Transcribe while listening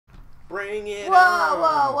Bring it Whoa, on.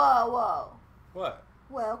 whoa, whoa, whoa. What?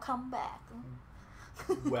 Welcome back.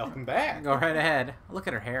 Welcome back. Go right ahead. Look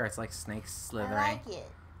at her hair. It's like snakes slithering. I like it.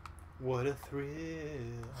 What a thrill.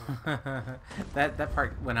 that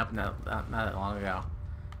part went up not that long ago.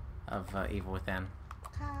 Of Evil Within.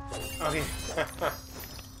 Oh, yeah.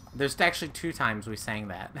 There's actually 2 times we sang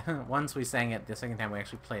that. Once we sang it, the second time we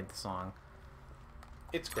actually played the song.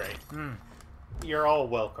 It's great. Mm. You're all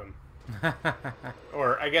welcome.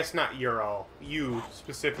 Or, I guess not you're all. You,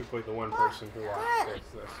 specifically the one person who watches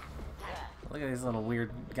this. Look at these little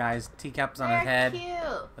weird guys. Teacups on They're his head.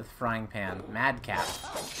 cute. With frying pan. Madcap.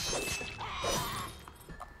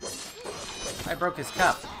 I broke his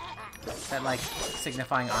cup. That, like,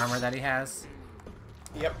 signifying armor that he has.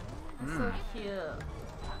 Yep. So cute.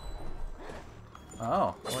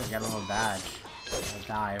 Oh, he got a little badge. A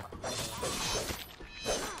dive.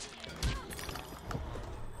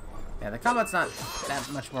 Yeah, the combat's not that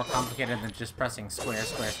much more complicated than just pressing square,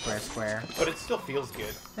 square, square, square. But it still feels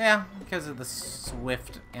good. Yeah, because of the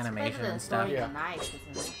swift animation and stuff. Yeah. Knife,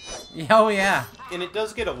 isn't it? Oh, yeah. And it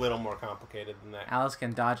does get a little more complicated than that. Alice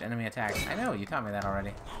can dodge enemy attacks. I know, you taught me that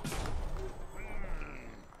already.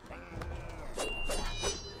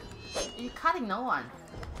 You're cutting no one.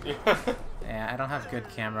 Yeah, I don't have good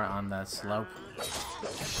camera on the slope.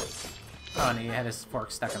 Oh, and he had his fork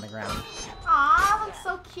stuck in the ground. Aw, looks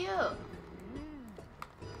so cute.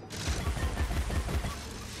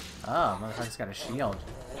 Oh, motherfucker's got a shield.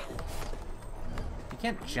 You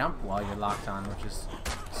can't jump while you're locked on, which is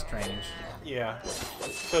strange. Yeah.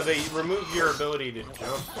 So they remove your ability to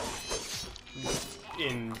jump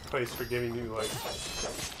in place for giving you, like,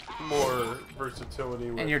 more versatility.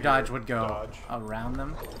 And your dodge would go dodge. around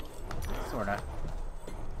them? Sorta.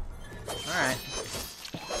 Alright.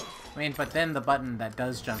 I mean, but then the button that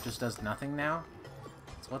does jump just does nothing now?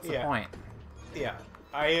 So what's the point? Yeah.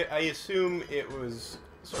 I assume it was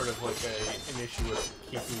sort of like an issue with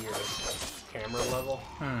keeping your camera level.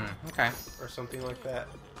 Okay. Or something like that.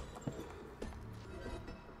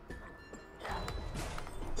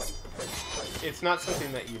 It's not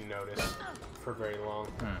something that you notice for very long.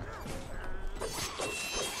 Nice.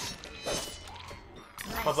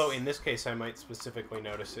 Although in this case I might specifically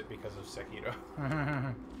notice it because of Sekiro.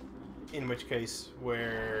 In which case,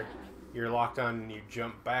 where you're locked on and you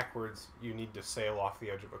jump backwards, you need to sail off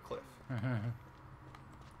the edge of a cliff.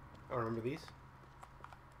 Oh, remember these?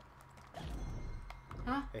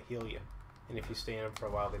 Huh? They heal you. And if you stay on them for a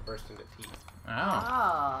while, they burst into teeth.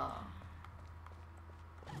 Oh.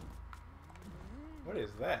 Oh. What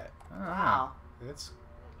is that? Wow. That's...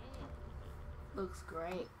 Looks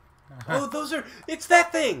great. Oh, those are... It's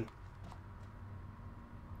that thing!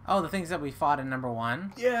 Oh, the things that we fought in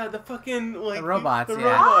 #1? Yeah, the fucking, like... The robots, the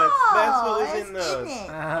yeah. robots. Oh, That's what was in it's those. it.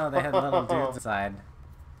 Oh, they had little dudes inside.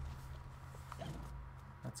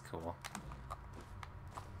 That's cool.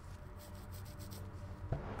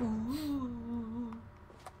 Ooh.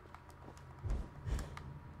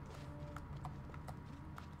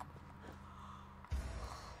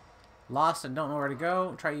 Lost and don't know where to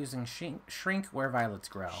go? Try using shrink where violets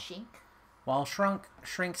grow. Shink. While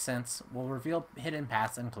shrink sense will reveal hidden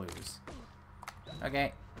paths and clues.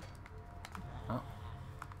 Okay. Oh.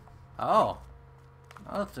 Oh.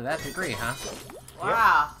 Oh, to that degree, huh?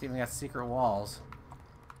 Wow. It's even got secret walls.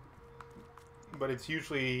 But it's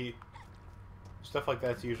usually... Stuff like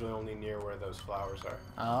that's usually only near where those flowers are.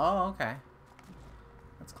 Oh, okay.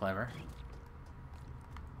 That's clever.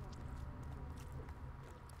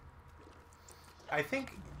 I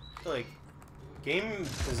think, like, game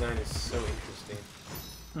design is so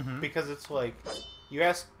interesting. Because it's like,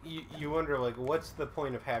 you wonder, like, what's the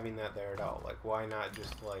point of having that there at all? Like, why not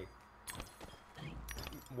just, like,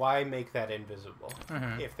 why make that invisible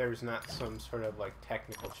if there's not some sort of, like,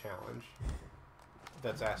 technical challenge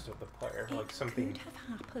that's asked of the player? Like, something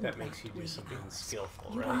that makes you do something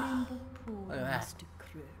skillful, right? Look at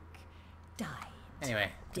that.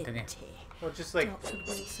 Anyway, continue. Well, just like,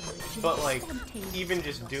 but like, even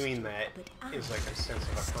just doing that is like a sense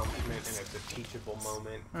of accomplishment, and it's a teachable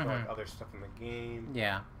moment for like other stuff in the game.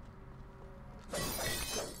 Yeah.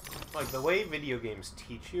 Like the way video games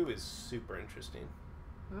teach you is super interesting.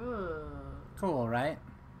 Ooh. Cool, right?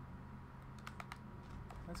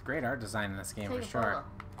 That's great art design in this game Take for a sure.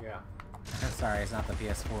 photo. Yeah. Sorry, it's not the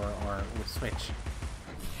PS4 or with Switch.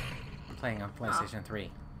 I'm playing on PlayStation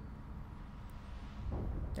 3.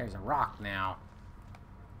 There's a rock now.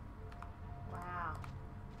 Wow.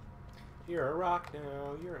 You're a rock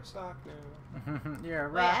now. You're a sock now. You're a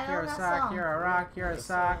Wait, rock, I know you're a that sock, song. you're a rock, you're a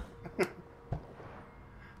sock. It's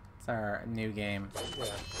our new game. Yeah.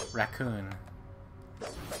 Raccoon.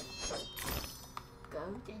 Good.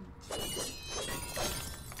 Golden.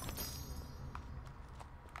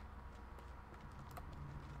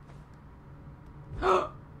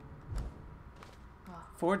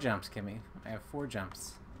 4 jumps, Kimmy. I have 4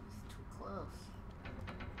 jumps. It's too close.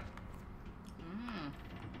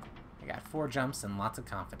 I got 4 jumps and lots of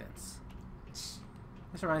confidence.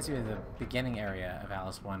 This reminds me of the beginning area of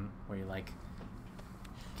Alice 1, where you, like,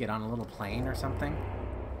 get on a little plane or something.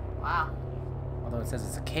 Wow. Although it says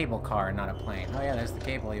it's a cable car, not a plane. Oh yeah, there's the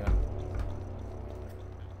cable even.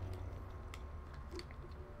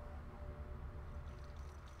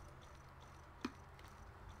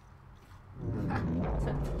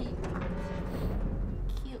 So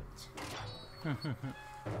cute.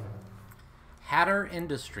 Hatter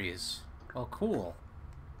Industries. Well, cool.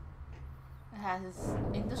 It has its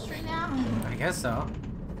industry now? I guess so.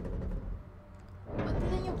 But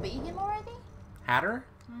didn't you beat him already? Hatter?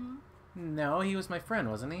 Mm-hmm. No, he was my friend,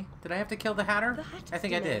 wasn't he? Did I have to kill the Hatter? I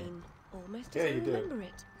think I did. Almost Yeah, as I you did. remember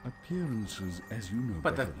it. Appearances, as you know,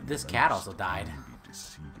 But better than this most, cat also died. can be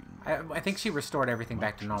deceiving. I think she restored everything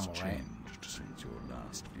back to Much normal, has right? changed since your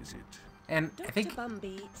last visit. And I Dr. think,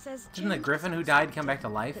 Bumby says didn't the change griffin is who died accepted, come back to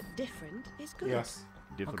life? That different is good. Yes.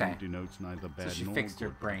 Different Okay. denotes neither bad she nor fixed her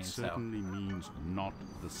good, but brain, so- certainly means not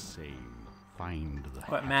the same. Find the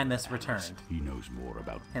But hat, Madness Alice. returned. He knows more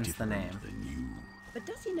about Hence the different name. than you. But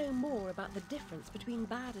does he know more about the difference between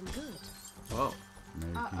bad and good? Whoa.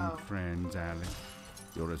 Making Uh-oh. friends, Alice.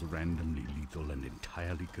 You're as randomly lethal and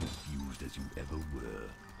entirely confused as you ever were.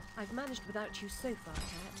 I've managed without you so far,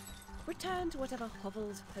 Cat. Return to whatever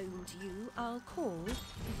hovels home to you. I'll call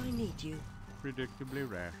if I need you. Predictably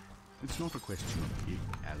rash. It's not a question of if,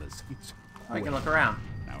 Alice. It's I can when. look around.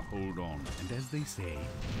 Now hold on, and as they say,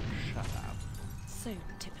 shut up. So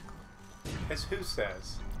typical. As who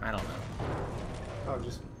says? I don't know. Oh,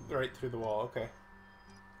 just right through the wall. Okay.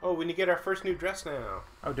 Oh, we need to get our first new dress now.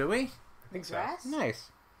 Oh, do we? I think so. Dress? Nice.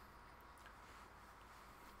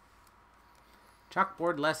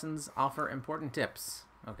 Chalkboard lessons offer important tips.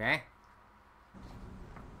 Okay.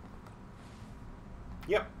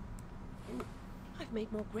 Yep. I've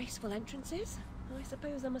made more graceful entrances. I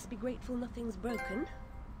suppose I must be grateful nothing's broken.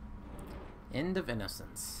 End of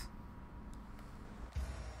Innocence.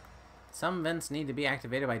 Some vents need to be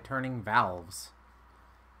activated by turning valves.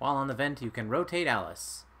 While on the vent, you can rotate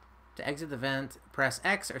Alice. To exit the vent, press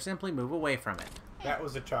X or simply move away from it. That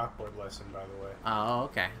was a chalkboard lesson, by the way. Oh,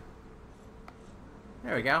 okay.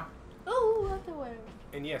 There we go. Ooh, underwear.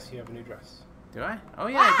 And yes, you have a new dress. Do I? Oh,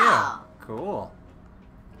 yeah, Wow. I do. Cool.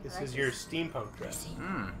 This Like is your this. steampunk dress.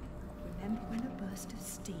 Hmm. Remember when a burst of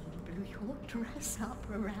steam blew your dress up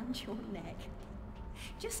around your neck?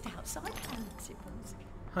 Just outside Alex it was.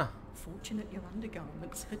 Huh. Fortunate your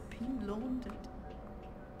undergarments had been laundered.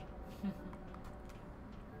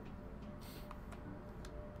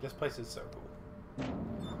 This place is so cool.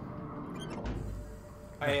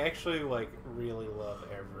 I actually, like, really love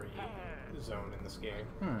every zone in this game.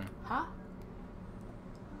 Hmm. Huh?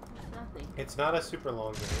 Nothing. It's not a super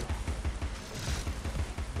long game,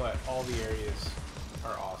 but all the areas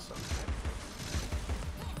are awesome.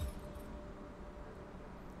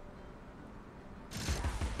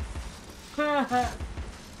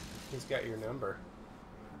 He's got your number.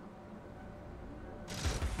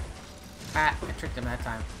 Ah, I tricked him that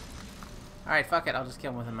time. Alright, fuck it. I'll just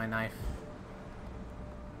kill him with my knife.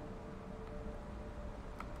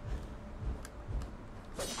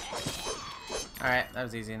 Alright, that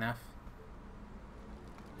was easy enough.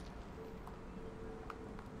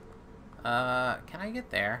 Can I get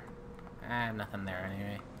there? Ah, nothing there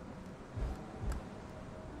anyway.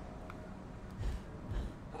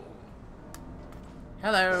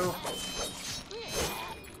 Hello!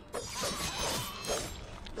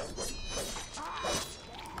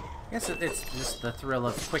 I guess it's just the thrill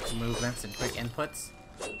of quick movements and quick inputs.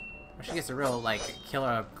 She gets a real, like,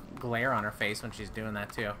 killer glare on her face when she's doing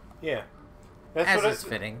that, too. Yeah. As what is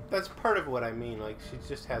fitting. That's part of what I mean. Like, she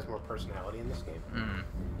just has more personality in this game. Mm.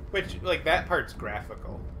 Which, like, that part's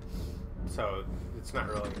graphical. So, it's not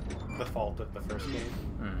really the fault of the first game.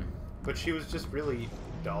 Mm. But she was just really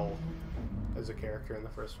dull as a character in the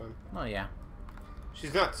first one. Oh, yeah.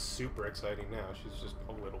 She's not super exciting now. She's just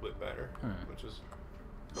a little bit better. Which is...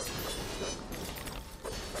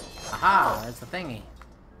 Aha! There's the thingy.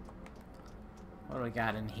 What do we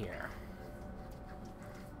got in here?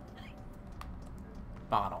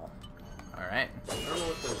 Bottle. Alright. I don't know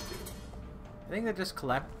what those do. I think they're just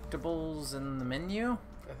collectibles in the menu.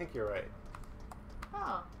 I think you're right.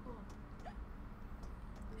 Oh.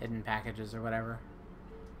 Hidden packages or whatever.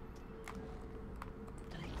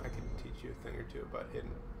 I can teach you a thing or two about hidden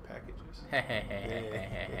packages. Hey, hey, hey, hey, hey,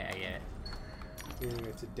 hey, hey, I get it.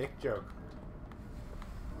 It's a dick joke.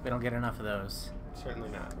 We don't get enough of those. Certainly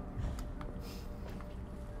not.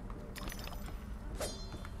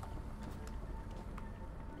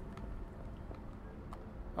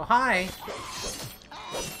 Oh, hi!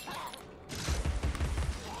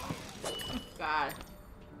 God.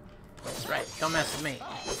 That's right. Don't mess with me.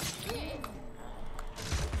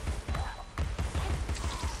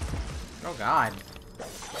 Oh, God.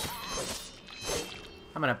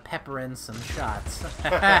 I'm gonna pepper in some shots.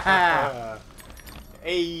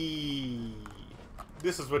 Hey!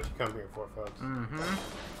 This is what you come here for, folks.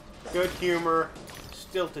 Mm-hmm. Good humor,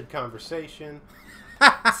 stilted conversation,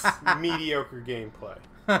 mediocre gameplay.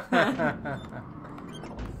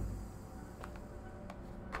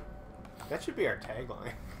 That should be our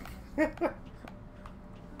tagline.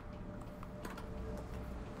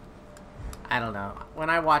 I don't know. When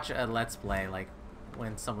I watch a Let's Play, like,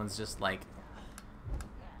 when someone's just like...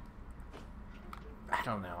 I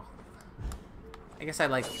don't know. I guess I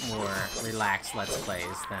like more relaxed Let's Plays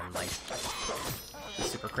than, like, the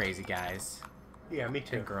super crazy guys. Yeah, me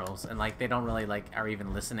too. And girls. And, like, they don't really, like, are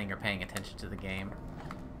even listening or paying attention to the game.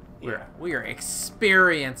 Yeah. We are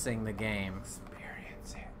experiencing the game.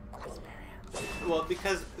 Experience it. Well,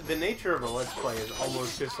 because the nature of a Let's Play is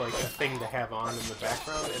almost just like a thing to have on in the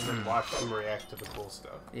background and then watch them react to the cool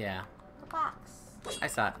stuff. Yeah. The box. I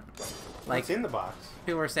saw it. Like, What's in the box?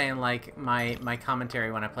 people were saying, like, my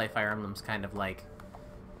commentary when I play Fire Emblem's kind of like,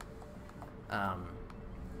 kind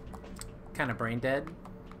of brain dead.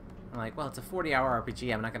 I'm like, well, it's a 40-hour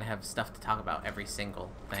RPG. I'm not going to have stuff to talk about every single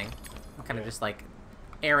thing. I'm kind of just, like,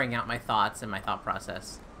 airing out my thoughts and my thought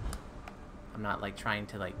process. I'm not, like, trying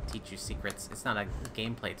to, like, teach you secrets. It's not a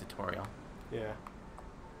gameplay tutorial. Yeah.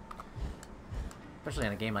 Especially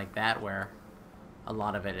in a game like that where a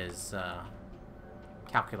lot of it is,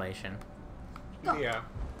 calculation. Yeah.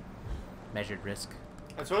 Measured risk.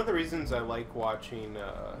 That's one of the reasons I like watching,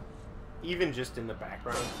 even just in the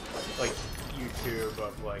background, like YouTube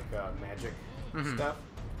of like magic stuff,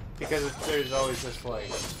 because there's always just like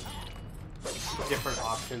different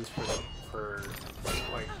options for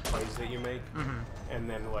like plays that you make, and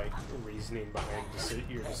then like reasoning behind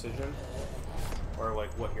your decision, or like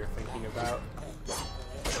what you're thinking about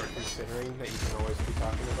or considering that you can always be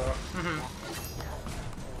talking about.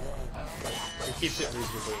 It keeps it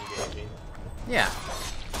reasonably engaging. Yeah.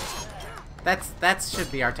 That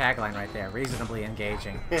should be our tagline right there. Reasonably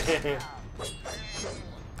engaging. Get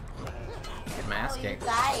my ass Oh, you're kicked.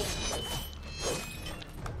 dying.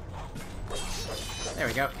 There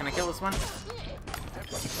we go. Can I kill this one? Watch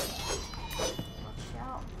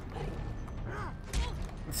out.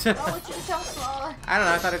 Oh, it should be so slower. I don't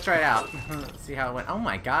know. I thought I'd try it out. See how it went. Oh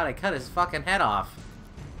my god! I cut his fucking head off.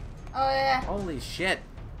 Oh, yeah. Holy shit.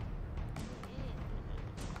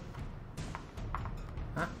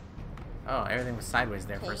 Huh? Oh, everything was sideways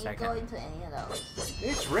there for a Can you go second. into any of those?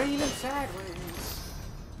 It's raining sideways.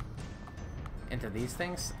 Into these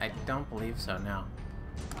things? I don't believe so. No.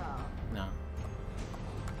 Oh. No.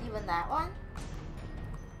 Even that one?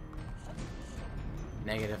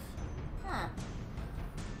 Negative. Huh.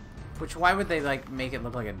 Which, why would they, like, make it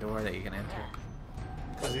look like a door that you can enter?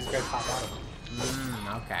 Because these guys hop out of them.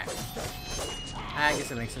 Okay. I guess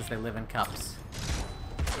it makes sense they live in cups.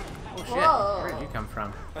 Oh shit, Whoa. where did you come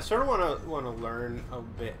from? I sort of want to learn a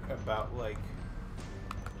bit about like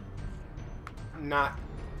not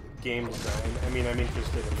game design. I mean, I'm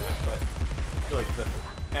interested in that, but like the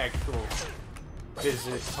actual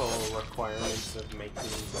physical requirements of making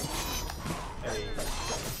a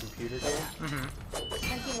computer game.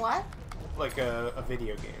 Making what? Like a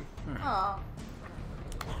video game. Oh.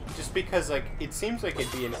 Just because like it seems like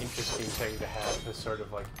it'd be an interesting thing to have this sort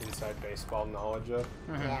of like inside baseball knowledge of.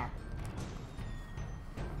 Yeah.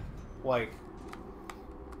 Like,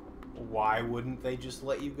 why wouldn't they just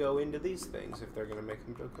let you go into these things if they're going to make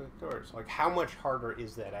them go click doors? Like, how much harder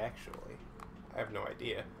is that actually? I have no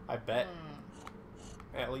idea. I bet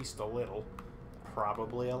at least a little.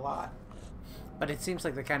 Probably a lot. But it seems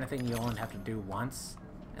like the kind of thing you only have to do once,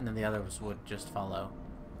 and then the others would just follow.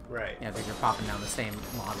 Right. Yeah, because you're popping down the same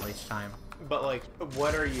model each time. But, like,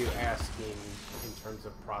 what are you asking in terms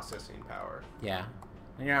of processing power? Yeah.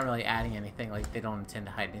 And you're not really adding anything, like, they don't intend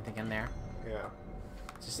to hide anything in there. Yeah.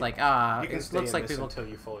 It's just like, You can it stay looks in like this people... until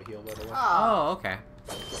you fully heal, by the way. Oh. Oh, okay.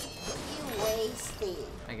 You wasted.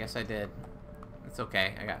 I guess I did. It's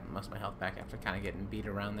okay. I got most of my health back after kind of getting beat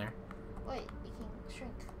around there. Wait, you can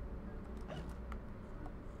shrink.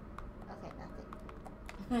 Okay,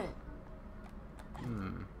 nothing.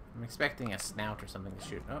 I'm expecting a snout or something to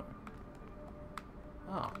shoot. Oh.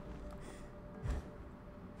 Oh.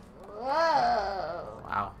 Whoa.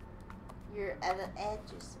 Wow. You're at at the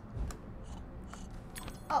edges.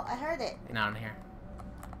 Oh, I heard it. Not in here.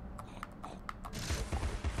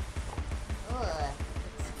 Ugh,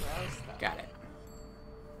 it's gross though. Got it.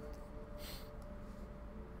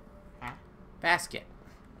 Huh? Basket.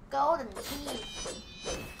 Golden key.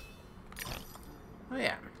 Oh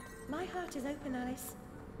yeah. My heart is open, Alice.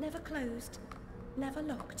 Never closed. Never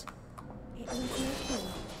locked. It needs no key.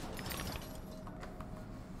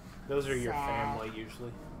 Those are your Sad. family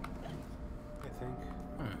usually. I think.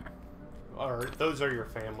 Or those are your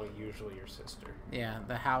family, usually your sister. Yeah,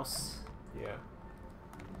 the house Yeah.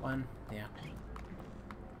 one. Yeah.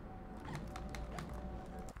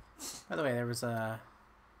 By the way, there was a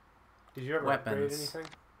Did you ever upgrade Weapons.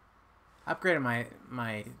 anything? upgraded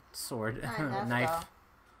my sword Enough, knife. though.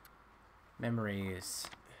 Memories.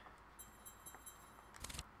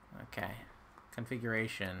 Okay.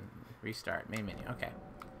 Configuration. Restart. Main menu. Okay.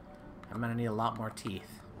 I'm gonna need a lot more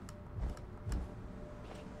teeth.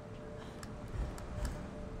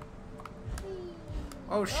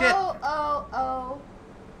 Oh shit! Oh.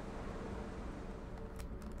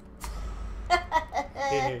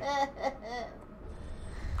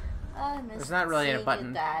 I miss There's not really seeing a you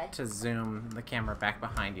button die. to zoom the camera back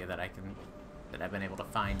behind you that I've been able to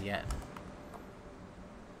find yet.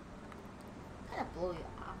 Kind of blew you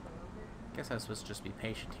off a little bit. Guess I was supposed to just be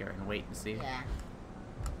patient here and wait and see. Yeah.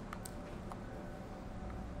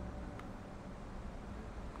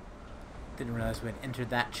 Didn't realize we had entered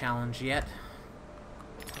that challenge yet.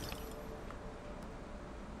 I like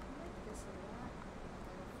this a lot.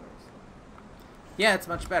 Than the first one. Yeah, it's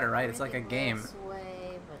much better, right? It's like a Everything game. looks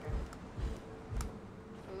way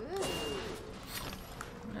better.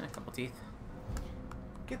 Ooh. A couple teeth.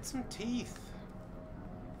 Get some teeth.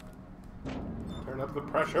 Turn up the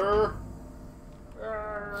pressure.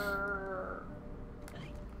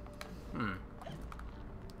 Hmm.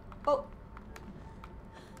 Oh.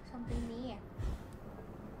 Something near.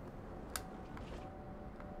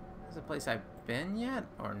 Is it a place I've been yet,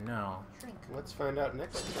 or no? Shrink. Let's find out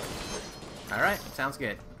next time. Alright, sounds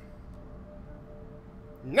good.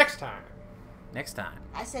 Next time. Next time.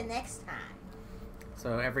 I said next time.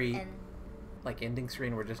 So every, And like, ending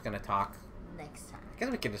screen, we're just gonna talk. next time. I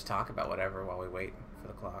guess we can just talk about whatever while we wait for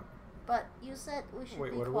the clock. But you said we should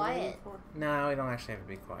Wait, be what are we waiting quiet. for? No, we don't actually have to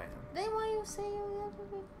be quiet. Then why you say you have to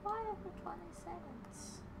be quiet for 20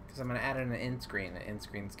 seconds? Because I'm gonna add in an end screen. The end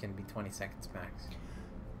screens can be 20 seconds max.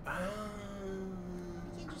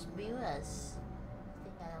 You can just mute us.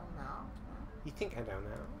 Think I don't know? You think I don't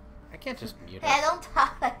know? I can't just mute Hey, I it. don't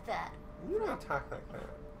talk like that. You don't talk like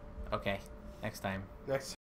that. Okay, next time. Next